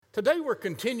Today we're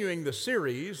continuing the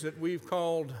series that we've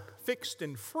called Fixed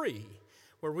and Free,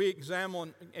 where we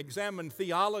examine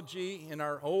theology in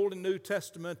our Old and New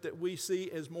Testament that we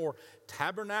see as more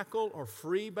tabernacle or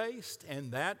free-based,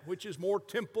 and that which is more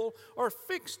temple or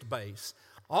fixed-based,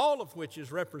 all of which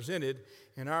is represented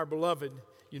in our beloved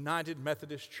United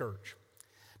Methodist Church.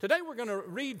 Today we're going to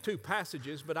read two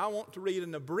passages, but I want to read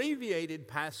an abbreviated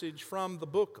passage from the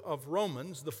book of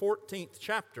Romans, the 14th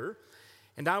chapter.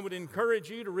 And I would encourage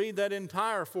you to read that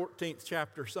entire 14th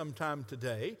chapter sometime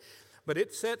today. But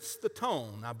it sets the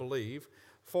tone, I believe,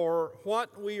 for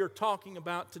what we are talking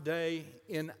about today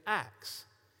in Acts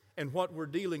and what we're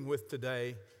dealing with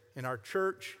today in our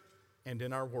church and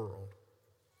in our world.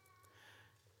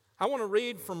 I want to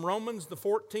read from Romans, the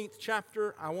 14th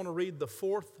chapter. I want to read the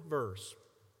 4th verse.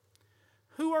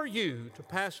 Who are you to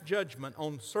pass judgment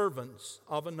on servants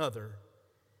of another?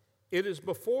 It is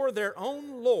before their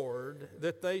own Lord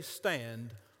that they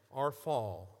stand or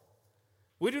fall.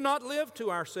 We do not live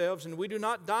to ourselves, and we do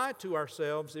not die to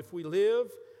ourselves. If we live,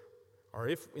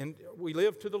 we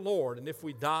live to the Lord, and if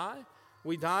we die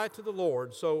to the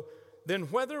Lord. So then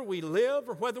whether we live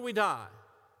or whether we die,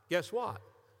 guess what?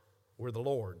 We're the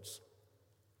Lord's.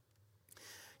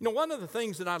 You know, one of the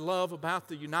things that I love about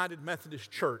the United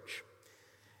Methodist Church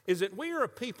is that we are a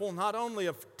people not only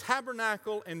of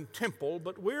tabernacle and temple,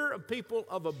 but we're a people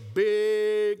of a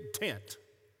big tent.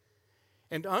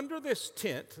 And under this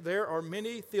tent, there are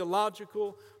many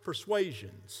theological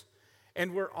persuasions.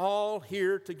 And we're all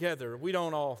here together. We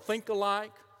don't all think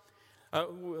alike.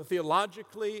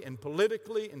 Theologically and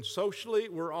politically and socially,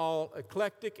 we're all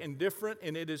eclectic and different,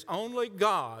 and it is only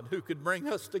God who could bring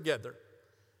us together.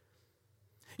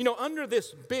 You know, under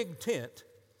this big tent,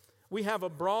 we have a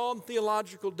broad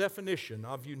theological definition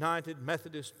of United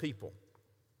Methodist people.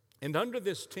 And under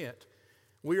this tent,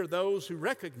 we are those who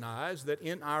recognize that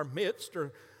in our midst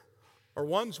are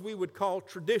ones we would call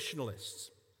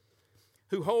traditionalists,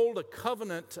 who hold a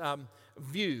covenant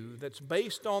view that's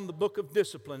based on the book of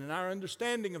discipline. And our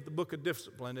understanding of the book of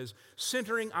discipline is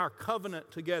centering our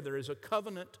covenant together as a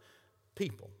covenant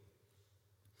people.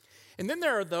 And then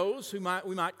there are those who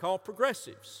we might call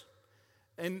progressives.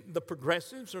 And the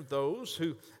progressives are those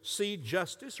who see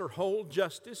justice or hold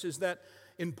justice as that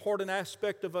important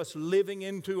aspect of us living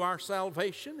into our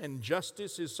salvation. And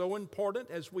justice is so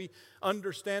important as we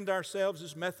understand ourselves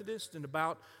as Methodists and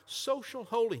about social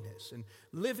holiness and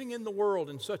living in the world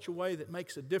in such a way that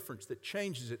makes a difference, that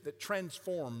changes it, that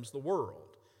transforms the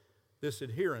world. This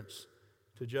adherence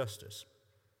to justice.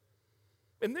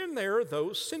 And then there are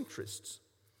those centrists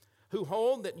who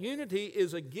hold that unity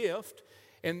is a gift,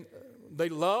 and they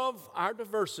love our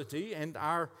diversity and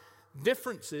our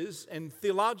differences and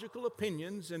theological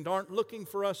opinions and aren't looking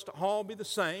for us to all be the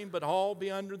same, but all be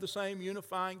under the same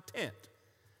unifying tent.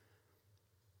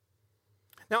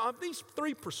 Now, of these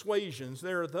three persuasions,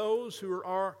 there are those who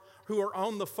are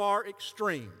on the far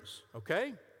extremes,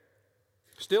 okay?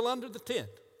 Still under the tent.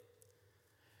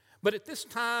 But at this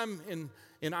time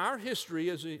in our history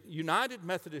as a United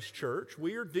Methodist Church,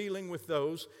 we are dealing with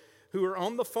those who are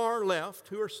on the far left,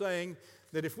 who are saying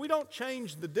that if we don't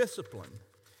change the discipline,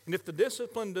 and if the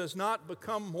discipline does not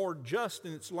become more just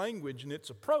in its language and its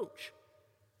approach,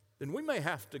 then we may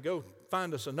have to go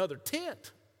find us another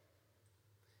tent.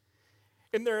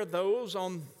 And there are those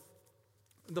on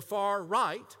the far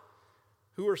right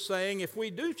who are saying if we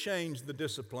do change the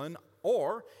discipline,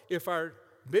 or if our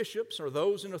bishops or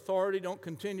those in authority don't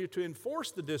continue to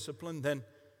enforce the discipline, then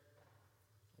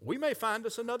we may find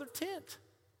us another tent.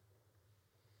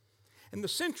 And the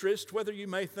centrists, whether you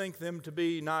may think them to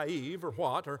be naive or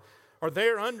what, are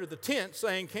there under the tent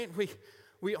saying, can't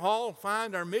we all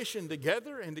find our mission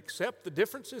together and accept the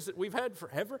differences that we've had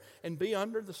forever and be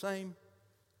under the same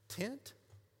tent?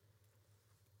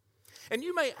 And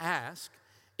you may ask,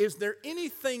 is there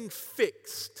anything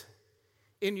fixed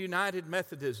in United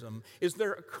Methodism? Is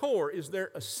there a core? Is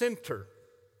there a center?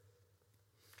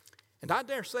 And I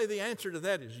dare say the answer to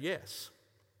that is yes.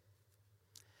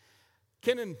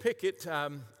 Kennan Pickett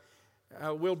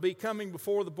will be coming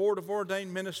before the Board of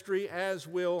Ordained Ministry, as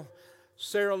will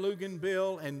Sarah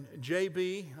Luganbill and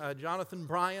J.B., Jonathan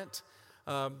Bryant.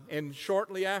 And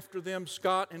shortly after them,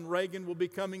 Scott and Reagan will be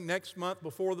coming next month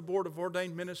before the Board of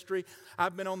Ordained Ministry.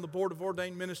 I've been on the Board of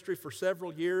Ordained Ministry for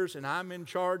several years, and I'm in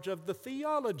charge of the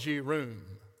theology room.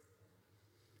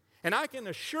 And I can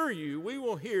assure you, we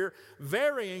will hear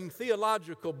varying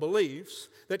theological beliefs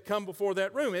that come before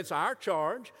that room. It's our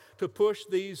charge to push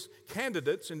these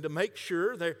candidates and to make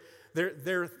sure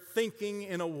they're thinking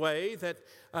in a way that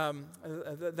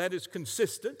is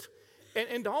consistent,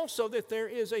 and also that there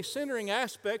is a centering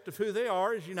aspect of who they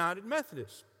are as United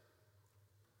Methodists.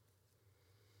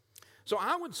 So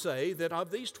I would say that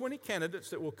of these 20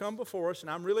 candidates that will come before us, and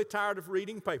I'm really tired of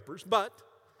reading papers, but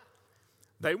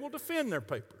they will defend their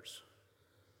papers.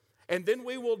 And then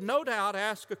we will no doubt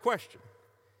ask a question.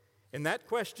 And that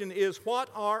question is, what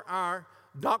are our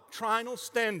doctrinal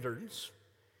standards,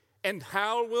 and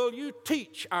how will you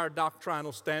teach our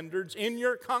doctrinal standards in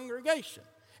your congregation?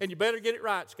 And you better get it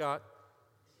right, Scott.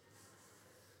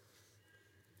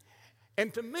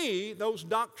 And to me, those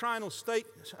doctrinal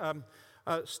statements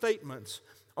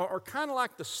are kind of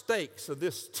like the stakes of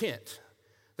this tent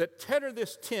that tether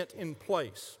this tent in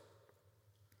place.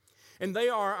 And they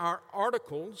are our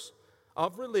articles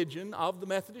of religion of the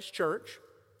Methodist Church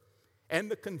and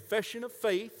the confession of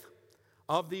faith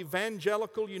of the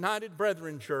Evangelical United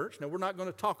Brethren Church. Now, we're not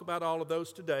going to talk about all of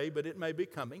those today, but it may be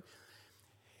coming.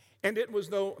 And it was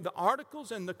the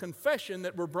articles and the confession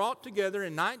that were brought together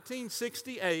in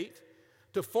 1968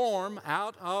 to form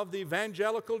out of the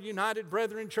Evangelical United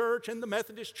Brethren Church and the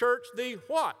Methodist Church, the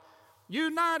what?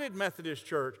 United Methodist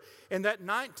Church. And that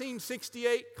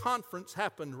 1968 conference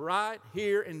happened right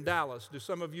here in Dallas. Do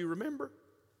some of you remember?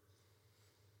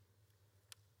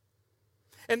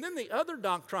 And then the other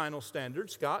doctrinal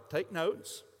standards, Scott, take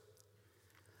notes.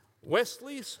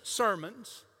 Wesley's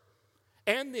sermons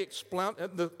and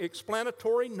the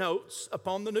explanatory notes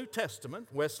upon the New Testament,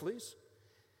 Wesley's,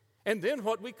 and then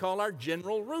what we call our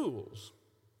general rules.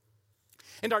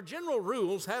 And our general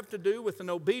rules have to do with an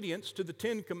obedience to the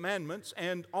Ten Commandments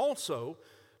and also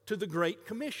to the Great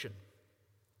Commission.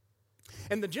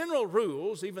 And the general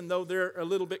rules, even though they're a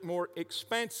little bit more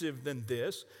expansive than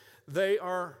this, they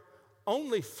are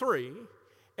only 3,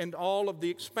 and all of the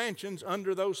expansions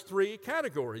under those 3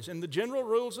 categories. And the general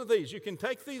rules are these. You can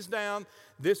take these down.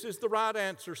 This is the right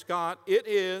answer, Scott. It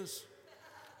is,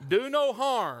 do no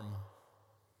harm,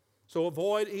 so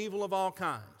avoid evil of all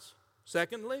kinds.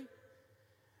 Secondly,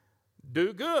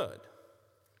 do good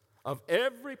of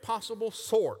every possible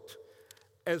sort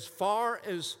as far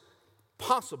as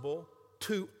possible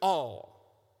to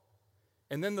all.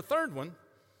 And then the third one,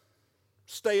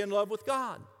 stay in love with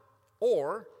God.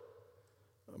 Or,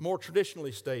 more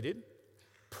traditionally stated,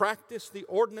 practice the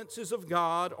ordinances of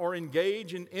God or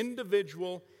engage in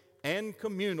individual and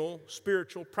communal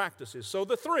spiritual practices. So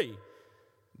the 3,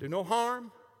 do no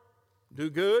harm, do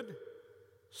good,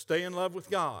 stay in love with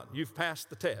God. You've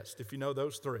passed the test if you know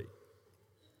those 3.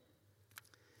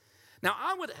 Now,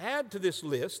 I would add to this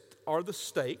list are the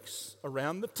stakes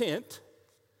around the tent,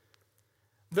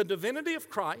 the divinity of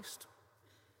Christ,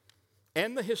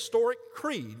 and the historic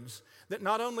creeds that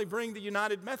not only bring the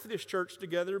United Methodist Church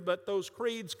together, but those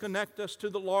creeds connect us to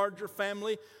the larger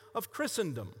family of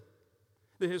Christendom.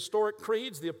 The historic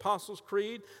creeds, the Apostles'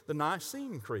 Creed, the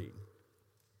Nicene Creed.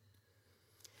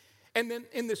 And then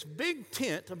in this big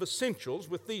tent of essentials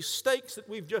with these stakes that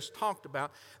we've just talked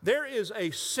about, there is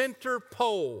a center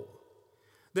pole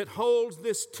that holds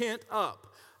this tent up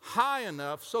high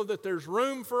enough so that there's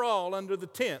room for all under the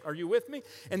tent. Are you with me?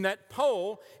 And that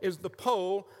pole is the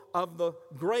pole of the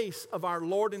grace of our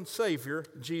Lord and Savior,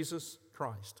 Jesus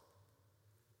Christ.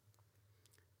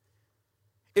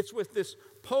 It's with this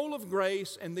pole of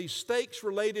grace and these stakes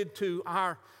related to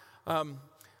our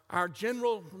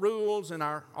general rules and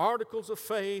our articles of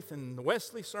faith and the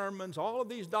Wesley sermons, all of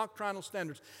these doctrinal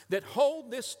standards that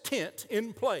hold this tent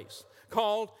in place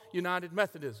called United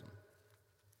Methodism.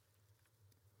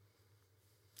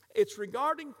 It's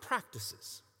regarding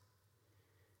practices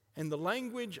and the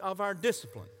language of our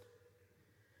discipline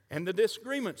and the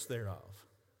disagreements thereof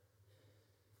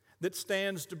that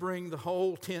stands to bring the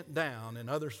whole tent down and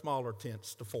other smaller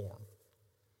tents to form.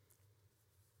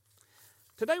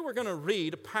 Today we're going to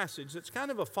read a passage that's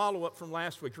kind of a follow-up from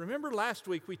last week. Remember last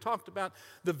week we talked about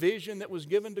the vision that was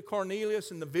given to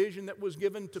Cornelius and the vision that was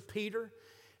given to Peter,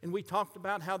 and we talked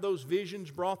about how those visions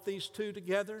brought these 2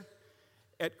 together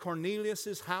at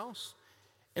Cornelius' house,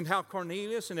 and how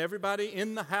Cornelius and everybody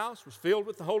in the house was filled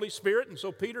with the Holy Spirit. And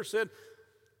so Peter said,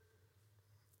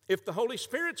 if the Holy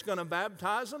Spirit's going to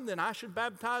baptize them, then I should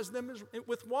baptize them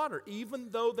with water, even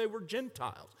though they were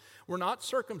Gentiles. Were not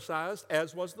circumcised,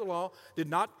 as was the law, did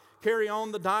not carry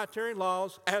on the dietary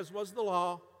laws, as was the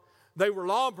law. They were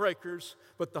lawbreakers,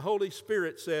 but the Holy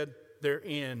Spirit said, they're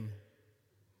in.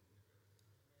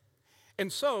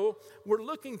 And so we're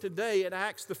looking today at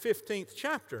Acts the 15th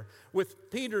chapter, with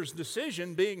Peter's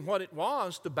decision being what it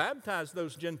was to baptize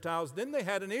those Gentiles. Then they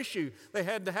had an issue. They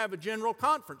had to have a general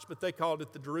conference, but they called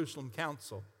it the Jerusalem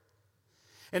Council.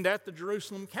 And at the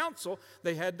Jerusalem Council,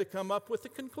 they had to come up with a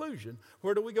conclusion.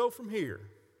 Where do we go from here?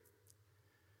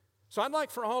 So I'd like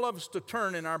for all of us to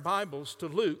turn in our Bibles to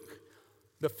Luke,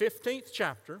 the 15th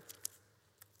chapter.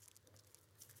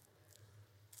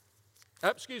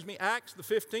 Acts, the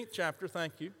 15th chapter,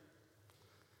 thank you.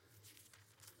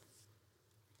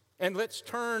 And let's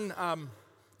turn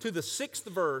to the 6th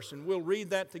verse, and we'll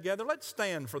read that together. Let's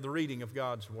stand for the reading of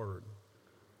God's Word.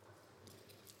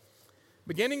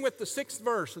 Beginning with the 6th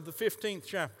verse of the 15th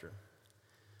chapter.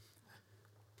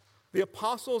 The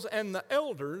apostles and the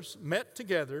elders met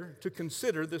together to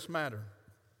consider this matter.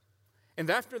 And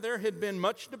after there had been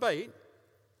much debate,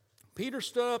 Peter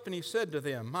stood up and he said to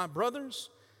them, "My brothers,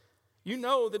 you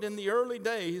know that in the early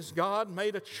days God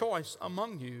made a choice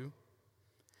among you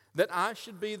that I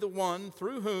should be the one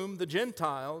through whom the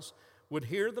Gentiles would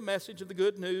hear the message of the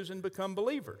good news and become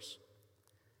believers.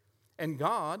 And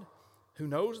God, who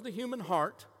knows the human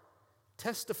heart,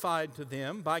 testified to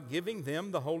them by giving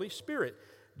them the Holy Spirit,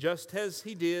 just as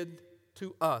He did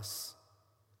to us.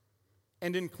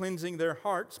 And in cleansing their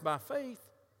hearts by faith,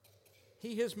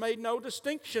 He has made no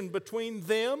distinction between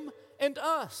them and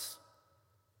us.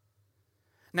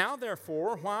 Now,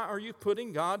 therefore, why are you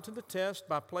putting God to the test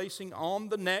by placing on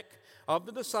the neck of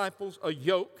the disciples a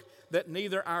yoke that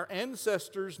neither our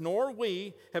ancestors nor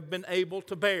we have been able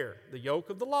to bear?" The yoke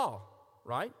of the law,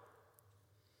 right?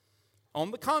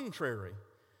 "On the contrary,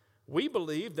 we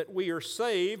believe that we are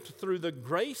saved through the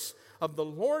grace of the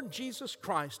Lord Jesus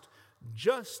Christ,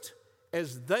 just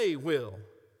as they will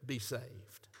be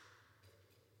saved."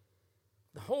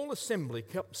 The whole assembly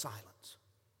kept silence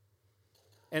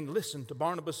and listened to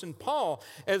Barnabas and Paul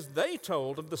as they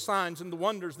told of the signs and the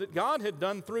wonders that God had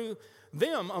done through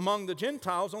them among the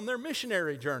Gentiles on their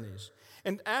missionary journeys.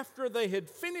 And after they had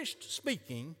finished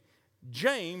speaking,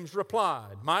 James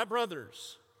replied, "My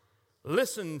brothers,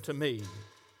 listen to me.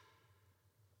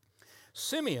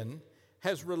 Simeon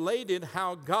has related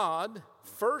how God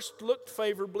first looked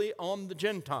favorably on the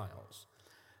Gentiles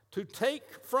to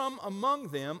take from among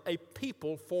them a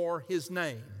people for His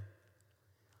name.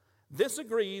 This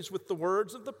agrees with the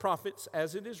words of the prophets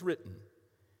as it is written,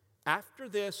 'After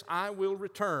this I will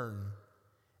return,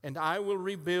 and I will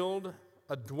rebuild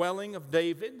a dwelling of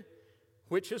David,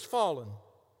 which has fallen.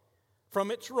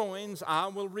 From its ruins I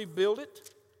will rebuild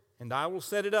it, and I will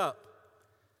set it up,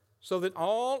 so that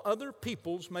all other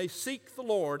peoples may seek the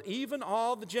Lord, even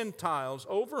all the Gentiles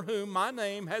over whom my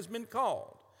name has been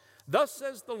called. Thus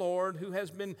says the Lord, who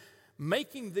has been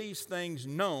making these things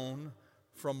known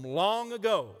from long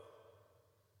ago.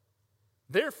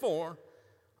 Therefore,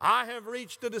 I have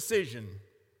reached a decision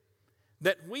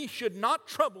that we should not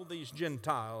trouble these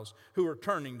Gentiles who are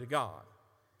turning to God,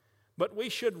 but we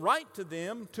should write to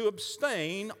them to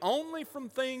abstain only from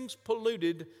things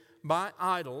polluted by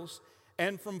idols,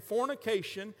 and from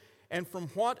fornication, and from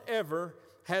whatever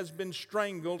has been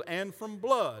strangled, and from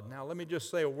blood." Now, let me just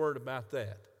say a word about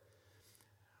that.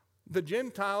 The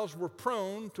Gentiles were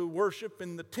prone to worship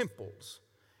in the temples.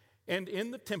 And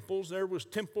in the temples, there was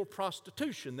temple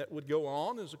prostitution that would go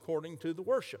on as according to the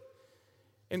worship.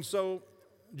 And so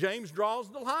James draws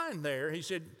the line there. He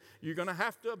said, you're going to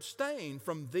have to abstain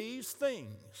from these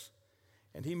things.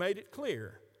 And he made it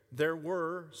clear there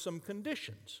were some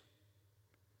conditions.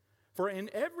 For in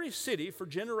every city for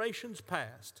generations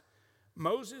past,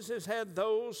 Moses has had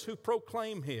those who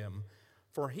proclaim him,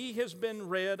 for he has been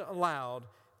read aloud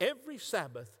every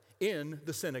Sabbath in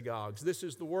the synagogues. This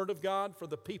is the word of God for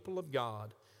the people of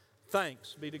God.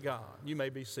 Thanks be to God. You may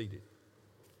be seated.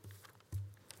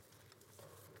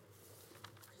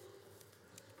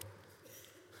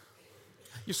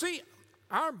 You see,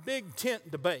 our big tent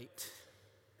debate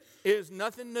is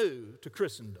nothing new to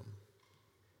Christendom.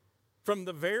 From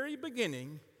the very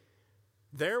beginning,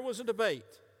 there was a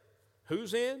debate.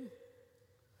 Who's in?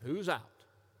 Who's out?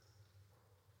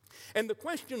 And the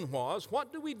question was,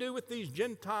 what do we do with these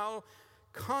Gentile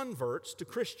converts to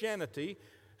Christianity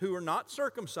who are not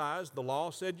circumcised, the law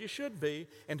said you should be,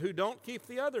 and who don't keep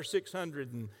the other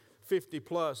 650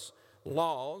 plus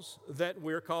laws that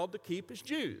we're called to keep as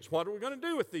Jews? What are we going to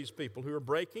do with these people who are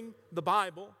breaking the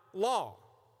Bible law?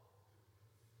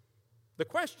 The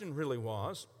question really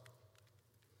was,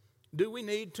 do we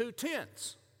need two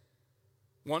tents?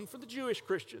 One for the Jewish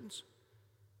Christians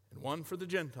and one for the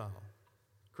Gentile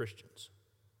Christians.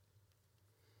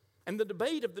 And the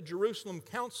debate of the Jerusalem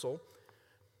Council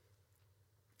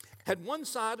had one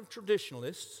side of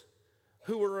traditionalists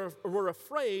who were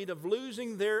afraid of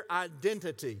losing their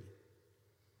identity,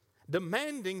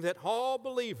 demanding that all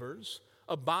believers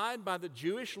abide by the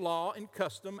Jewish law and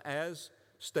custom as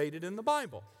stated in the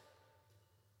Bible.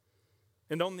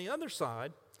 And on the other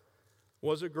side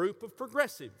was a group of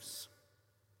progressives,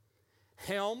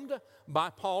 helmed by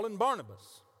Paul and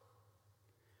Barnabas,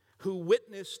 who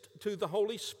witnessed to the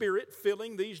Holy Spirit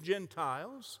filling these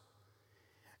Gentiles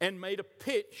and made a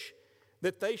pitch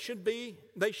that they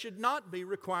should not be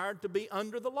required to be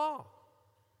under the law.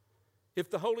 If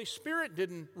the Holy Spirit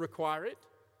didn't require it,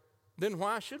 then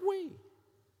why should we?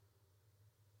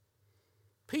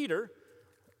 Peter,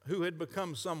 who had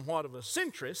become somewhat of a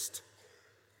centrist,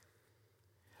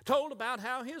 told about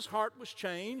how his heart was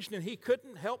changed, and he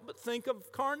couldn't help but think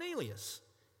of Cornelius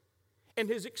and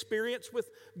his experience with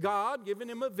God giving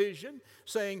him a vision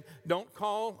saying, don't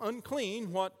call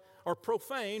unclean or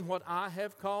profane what I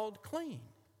have called clean.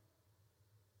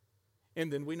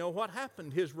 And then we know what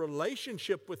happened. His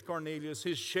relationship with Cornelius,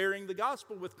 his sharing the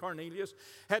gospel with Cornelius,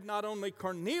 had not only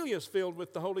Cornelius filled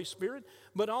with the Holy Spirit,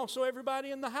 but also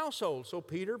everybody in the household. So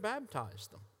Peter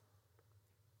baptized them.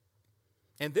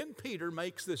 And then Peter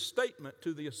makes this statement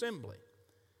to the assembly.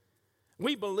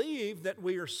 We believe that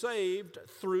we are saved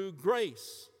through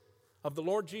grace of the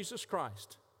Lord Jesus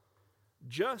Christ,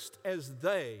 just as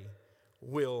they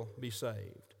will be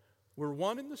saved. We're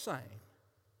one and the same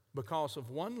because of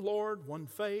one Lord, one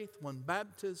faith, one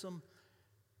baptism,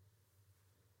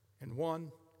 and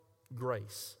one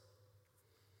grace.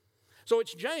 So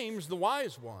it's James, the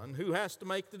wise one, who has to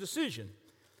make the decision.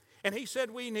 And he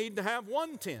said we need to have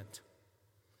one tent,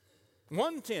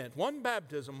 one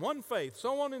baptism, one faith,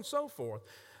 so on and so forth.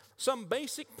 Some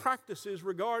basic practices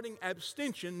regarding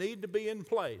abstention need to be in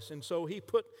place, and so he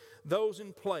put those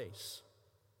in place.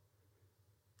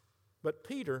 But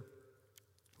Peter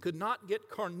could not get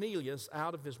Cornelius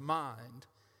out of his mind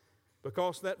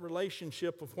because that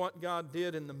relationship of what God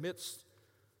did in the midst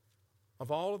of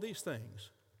all of these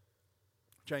things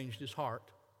changed his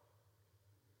heart.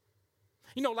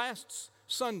 You know, last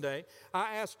Sunday,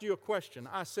 I asked you a question.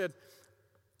 I said,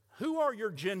 who are your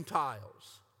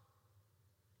Gentiles?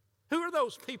 Who are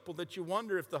those people that you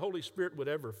wonder if the Holy Spirit would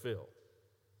ever fill?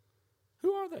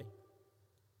 Who are they?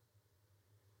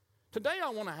 Today I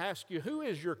want to ask you, who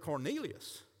is your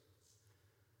Cornelius?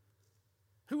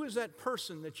 Who is that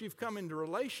person that you've come into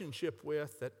relationship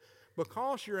with that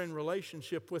because you're in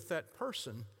relationship with that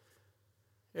person,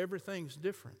 everything's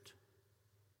different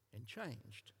and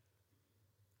changed?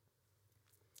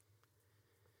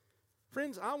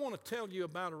 Friends, I want to tell you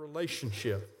about a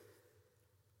relationship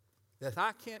that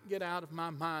I can't get out of my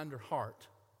mind or heart,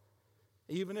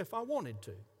 even if I wanted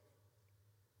to.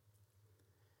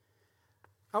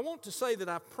 I want to say that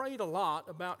I've prayed a lot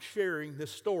about sharing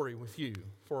this story with you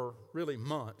for really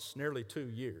months, nearly 2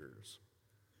 years.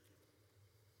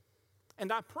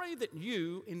 And I pray that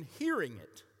you, in hearing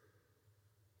it,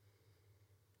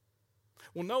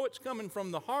 will know it's coming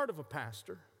from the heart of a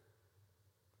pastor,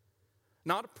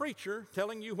 not a preacher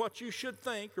telling you what you should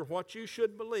think or what you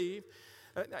should believe.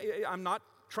 I'm not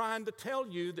trying to tell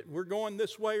you that we're going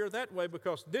this way or that way,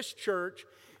 because this church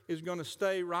is going to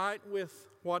stay right with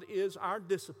what is our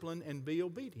discipline and be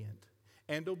obedient,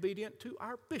 and obedient to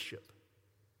our bishop,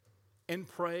 and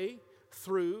pray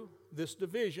through this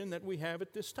division that we have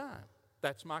at this time.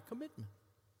 That's my commitment.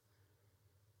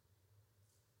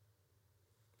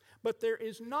 But there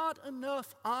is not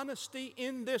enough honesty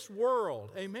in this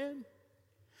world. Amen?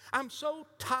 I'm so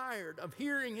tired of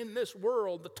hearing in this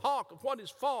world the talk of what is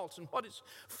false and what is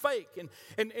fake,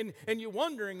 and you're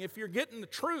wondering if you're getting the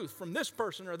truth from this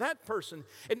person or that person.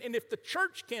 And if the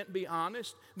church can't be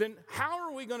honest, then how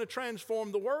are we going to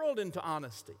transform the world into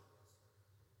honesty?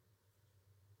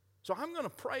 So I'm going to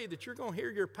pray that you're going to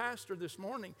hear your pastor this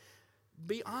morning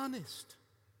be honest.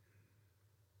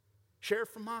 Share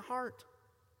from my heart.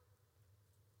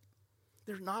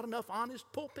 There's not enough honest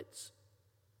pulpits.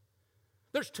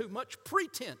 There's too much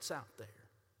pretense out there.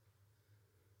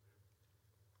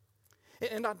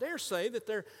 And I dare say that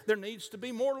there needs to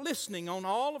be more listening on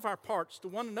all of our parts to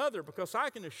one another, because I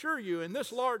can assure you, in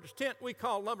this large tent we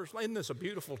call Lovers Lane, isn't this a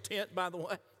beautiful tent, by the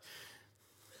way?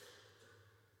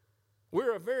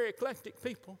 We're a very eclectic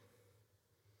people.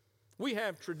 We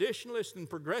have traditionalists and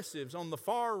progressives on the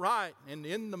far right and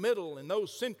in the middle and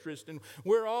those centrists, and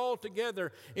we're all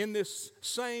together in this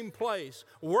same place,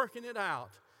 working it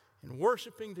out and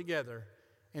worshiping together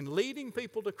and leading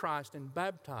people to Christ and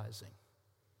baptizing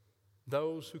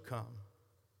those who come.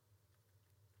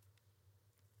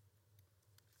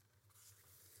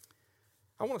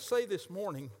 I want to say this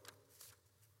morning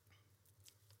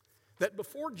that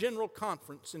before General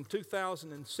Conference in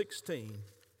 2016,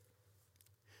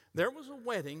 there was a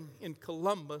wedding in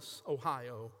Columbus,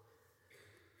 Ohio,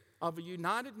 of a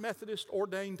United Methodist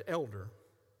ordained elder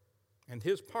and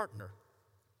his partner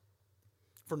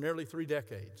for nearly 3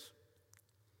 decades.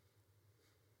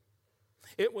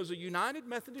 It was a United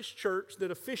Methodist church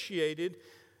that officiated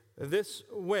this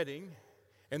wedding,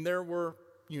 and there were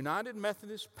United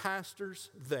Methodist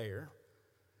pastors there,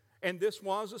 and this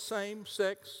was a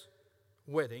same-sex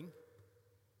wedding.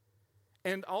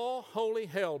 And all holy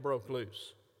hell broke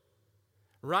loose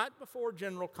right before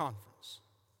General Conference,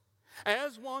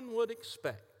 as one would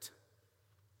expect.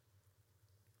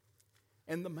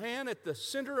 And the man at the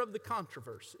center of the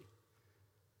controversy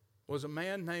was a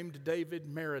man named David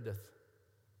Meredith.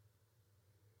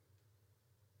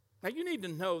 Now, you need to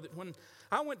know that when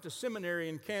I went to seminary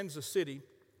in Kansas City,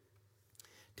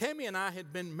 Tammy and I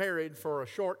had been married for a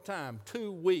short time,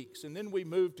 2 weeks, and then we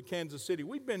moved to Kansas City.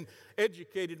 We'd been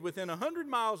educated within 100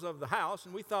 miles of the house,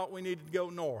 and we thought we needed to go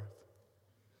north.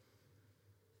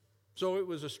 So it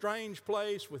was a strange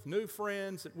place with new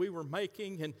friends that we were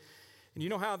making, and you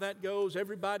know how that goes.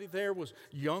 Everybody there was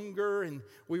younger, and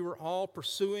we were all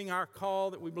pursuing our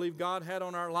call that we believe God had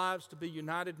on our lives to be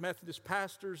United Methodist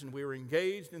pastors, and we were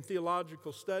engaged in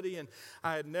theological study, and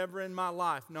I had never in my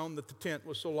life known that the tent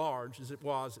was so large as it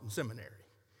was in seminary.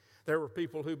 There were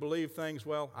people who believed things,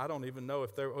 well, I don't even know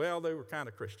if they were kind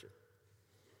of Christian.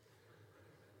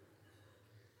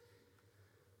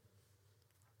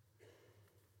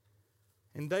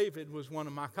 And David was one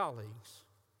of my colleagues.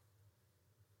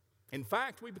 In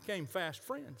fact, we became fast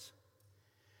friends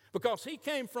because he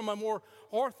came from a more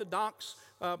orthodox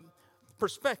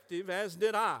perspective, as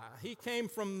did I. He came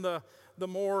from the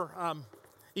more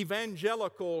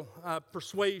evangelical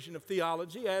persuasion of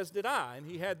theology, as did I. And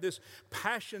he had this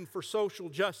passion for social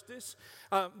justice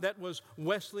that was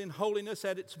Wesleyan holiness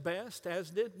at its best, as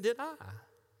did I.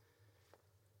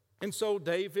 And so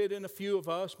David and a few of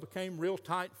us became real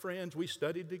tight friends. We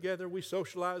studied together, we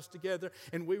socialized together,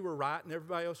 and we were right and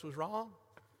everybody else was wrong.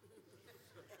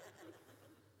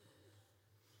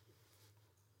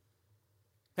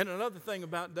 And another thing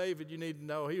about David you need to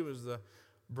know, he was the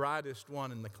brightest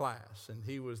one in the class, and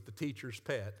he was the teacher's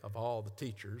pet of all the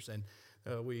teachers, and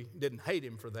we didn't hate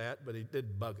him for that, but he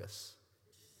did bug us.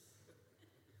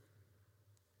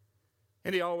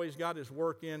 And he always got his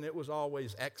work in. It was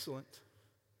always excellent.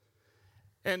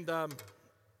 And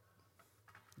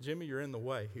Jimmy, you're in the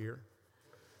way here.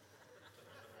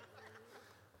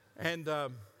 And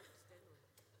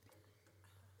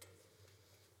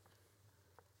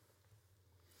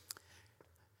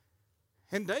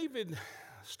David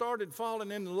started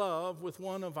falling in love with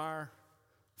one of our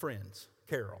friends,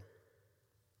 Carol.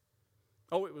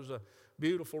 Oh, it was a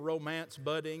beautiful romance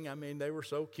budding. I mean, they were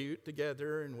so cute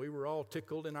together, and we were all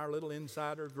tickled in our little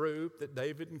insider group that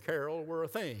David and Carol were a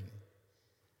thing.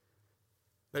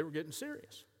 They were getting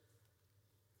serious.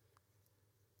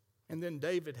 And then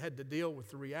David had to deal with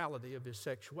the reality of his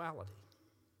sexuality.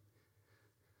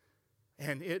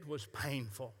 And it was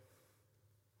painful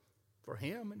for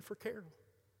him and for Carol.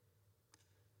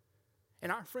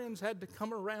 And our friends had to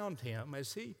come around him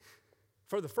as he,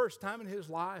 for the first time in his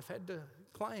life, had to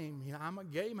claim, I'm a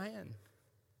gay man.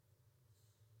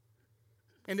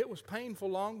 And it was painful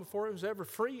long before it was ever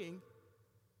freeing.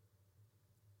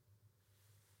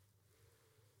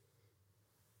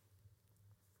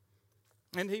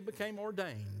 And he became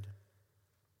ordained.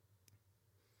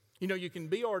 You know, you can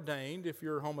be ordained if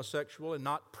you're homosexual and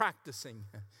not practicing.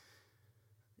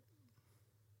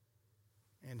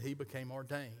 And he became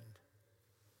ordained.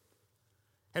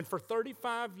 And for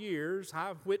 35 years,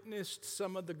 I've witnessed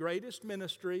some of the greatest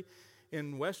ministry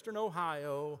in Western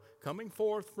Ohio coming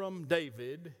forth from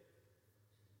David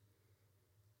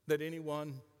that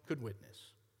anyone could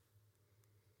witness.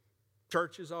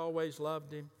 Churches always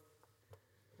loved him.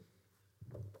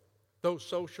 Those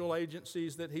social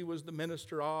agencies that he was the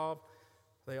minister of,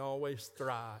 they always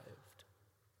thrived,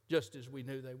 just as we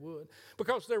knew they would.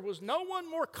 Because there was no one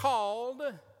more called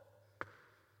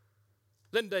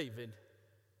than David.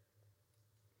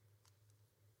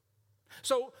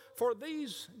 So for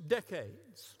these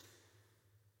decades,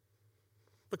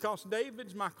 because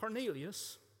David's my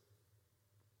Cornelius,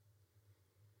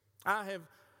 I have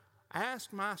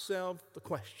asked myself the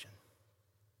question,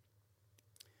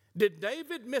 did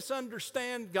David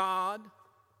misunderstand God?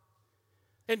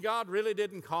 And God really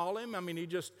didn't call him? I mean, he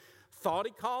just thought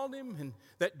he called him, and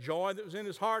that joy that was in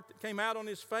his heart that came out on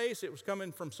his face, it was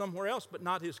coming from somewhere else, but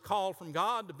not his call from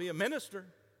God to be a minister.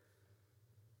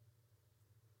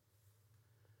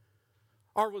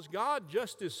 Or was God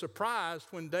just as surprised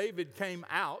when David came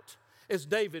out as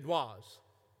David was?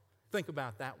 Think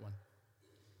about that one.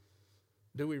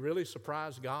 Do we really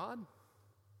surprise God?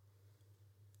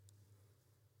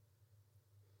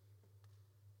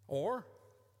 Or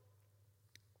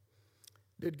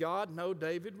did God know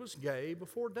David was gay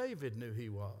before David knew he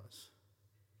was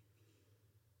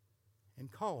and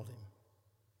called him?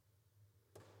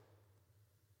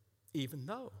 Even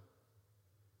though,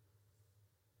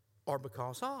 or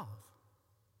because of.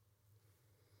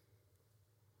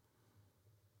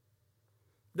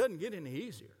 Doesn't get any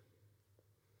easier.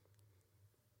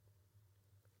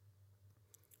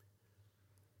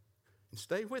 And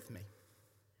stay with me.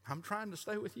 I'm trying to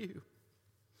stay with you.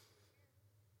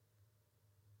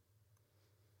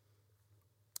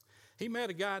 He met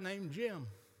a guy named Jim.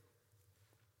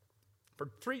 For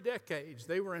 3 decades,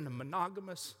 they were in a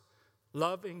monogamous,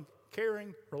 loving,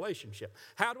 caring relationship.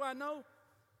 How do I know?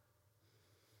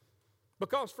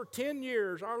 Because for 10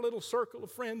 years, our little circle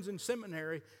of friends in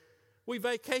seminary, we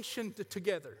vacationed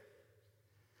together.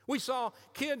 We saw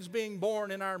kids being born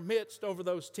in our midst over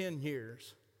those 10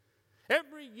 years.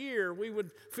 Every year, we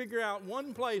would figure out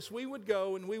one place we would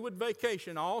go and we would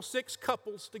vacation, all 6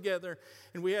 couples together,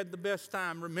 and we had the best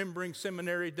time remembering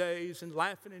seminary days and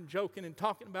laughing and joking and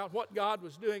talking about what God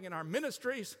was doing in our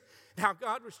ministries and how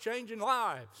God was changing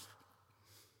lives.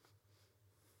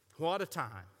 What a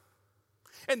time.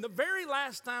 And the very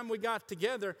last time we got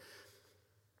together,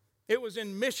 it was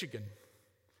in Michigan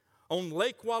on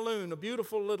Lake Walloon, a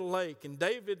beautiful little lake, and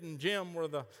David and Jim were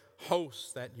the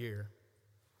hosts that year.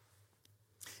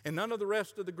 And none of the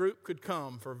rest of the group could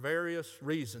come for various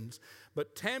reasons.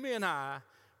 But Tammy and I,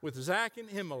 with Zach and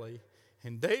Emily,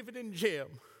 and David and Jim,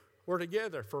 were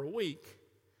together for a week.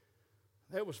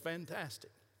 That was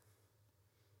fantastic.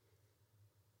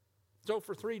 So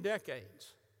for 3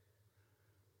 decades,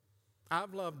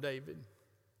 I've loved David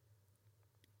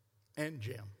and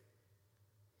Jim.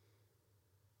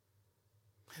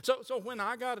 So when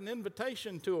I got an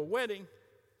invitation to a wedding,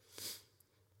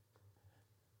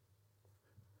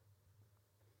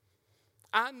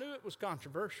 I knew it was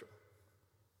controversial.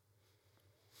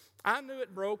 I knew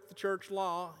it broke the church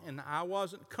law, and I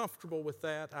wasn't comfortable with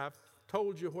that. I've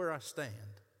told you where I stand.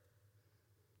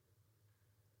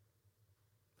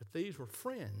 But these were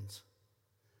friends.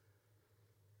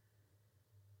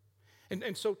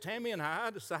 And so Tammy and I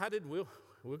decided we'll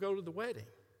go to the wedding.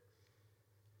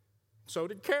 So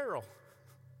did Carol.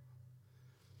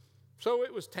 So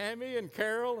it was Tammy and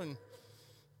Carol and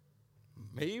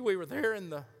me. We were there in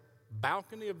the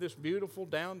balcony of this beautiful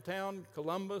downtown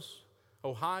Columbus,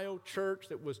 Ohio church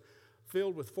that was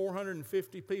filled with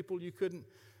 450 people.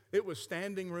 It was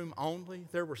standing room only.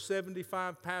 There were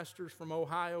 75 pastors from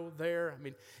Ohio there. I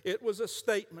mean, it was a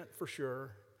statement for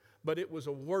sure, but it was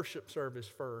a worship service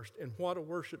first. And what a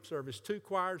worship service. 2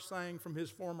 choirs sang from his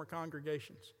former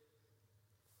congregations.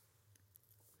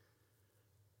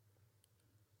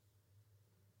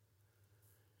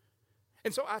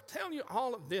 And so I tell you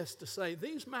all of this to say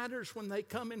these matters when they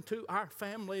come into our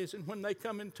families and when they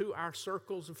come into our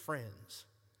circles of friends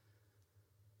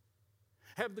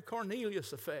have the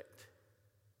Cornelius effect.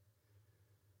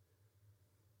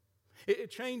 It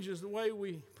changes the way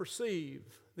we perceive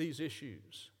these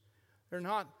issues. They're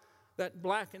not that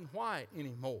black and white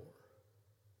anymore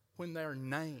when they're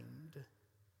named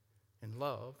and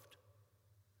loved.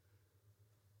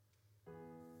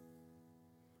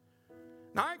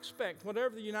 Now, I expect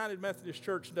whatever the United Methodist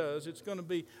Church does, it's going to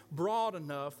be broad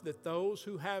enough that those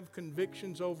who have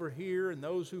convictions over here and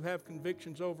those who have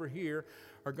convictions over here,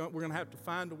 we're going to have to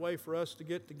find a way for us to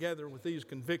get together with these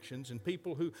convictions. And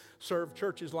people who serve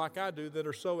churches like I do that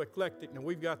are so eclectic, now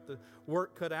we've got the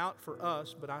work cut out for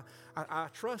us, but I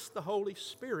trust the Holy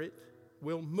Spirit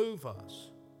will move us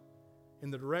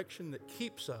in the direction that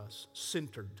keeps us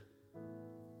centered.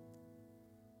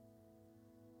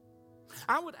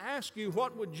 I would ask you,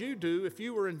 what would you do if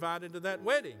you were invited to that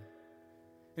wedding?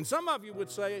 And some of you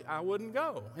would say, I wouldn't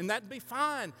go. And that'd be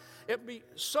fine. It'd be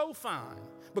so fine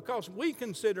because we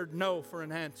considered no for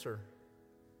an answer.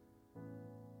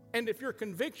 And if your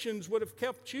convictions would have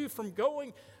kept you from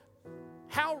going,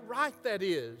 how right that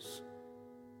is.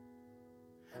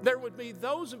 There would be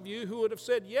those of you who would have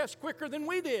said yes quicker than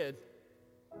we did.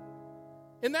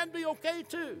 And that'd be okay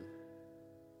too.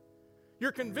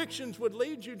 Your convictions would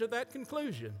lead you to that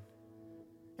conclusion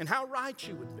and how right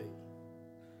you would be.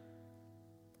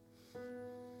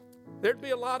 There'd be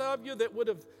a lot of you that would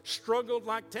have struggled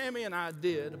like Tammy and I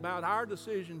did about our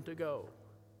decision to go.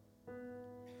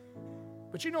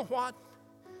 But you know what?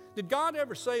 Did God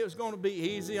ever say it was going to be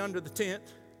easy under the tent?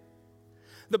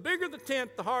 The bigger the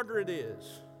tent, the harder it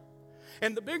is.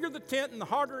 And the bigger the tent and the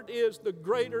harder it is, the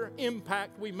greater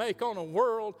impact we make on a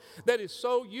world that is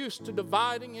so used to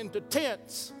dividing into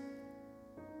tents.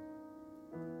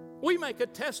 We make a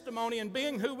testimony in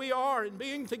being who we are and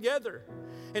being together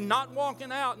and not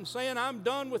walking out and saying, I'm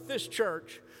done with this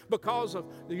church because of,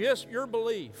 yes, your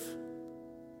belief.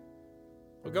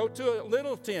 We'll go to a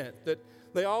little tent that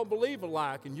they all believe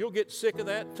alike, and you'll get sick of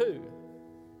that too.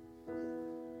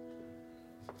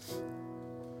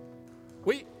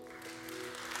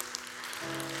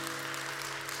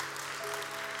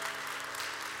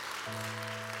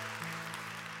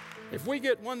 If we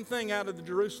get one thing out of the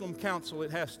Jerusalem Council,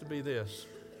 it has to be this.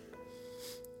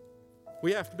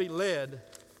 We have to be led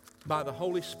by the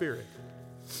Holy Spirit.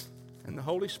 And the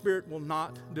Holy Spirit will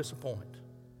not disappoint.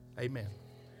 Amen.